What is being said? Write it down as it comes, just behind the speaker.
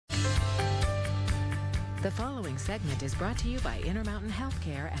The following segment is brought to you by Intermountain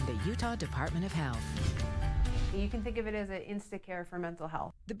Healthcare and the Utah Department of Health. You can think of it as an Instacare for mental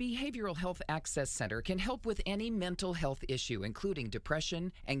health. The Behavioral Health Access Center can help with any mental health issue, including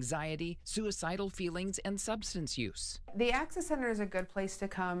depression, anxiety, suicidal feelings, and substance use. The Access Center is a good place to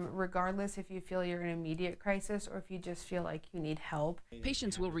come regardless if you feel you're in an immediate crisis or if you just feel like you need help.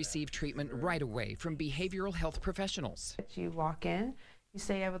 Patients will receive treatment right away from behavioral health professionals. You walk in, you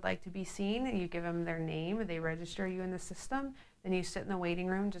say, I would like to be seen, and you give them their name, they register you in the system, then you sit in the waiting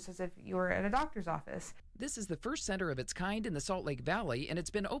room just as if you were at a doctor's office. This is the first center of its kind in the Salt Lake Valley, and it's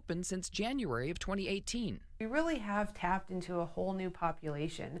been open since January of 2018. We really have tapped into a whole new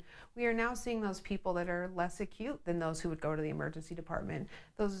population. We are now seeing those people that are less acute than those who would go to the emergency department.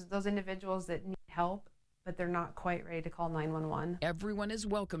 Those individuals that need help, but they're not quite ready to call 911. Everyone is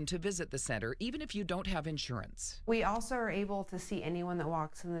welcome to visit the center, even if you don't have insurance. We also are able to see anyone that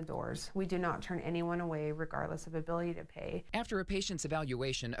walks in the doors. We do not turn anyone away regardless of ability to pay. After a patient's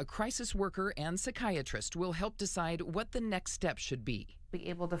evaluation, a crisis worker and psychiatrist will help decide what the next step should be. Be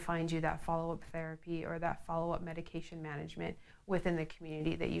able to find you that follow-up therapy or that follow-up medication management within the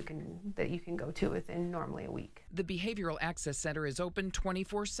community that you can go to within normally a week. The Behavioral Access Center is open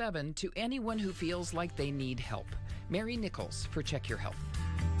 24/7 to anyone who feels like they need help. Mary Nichols for Check Your Health.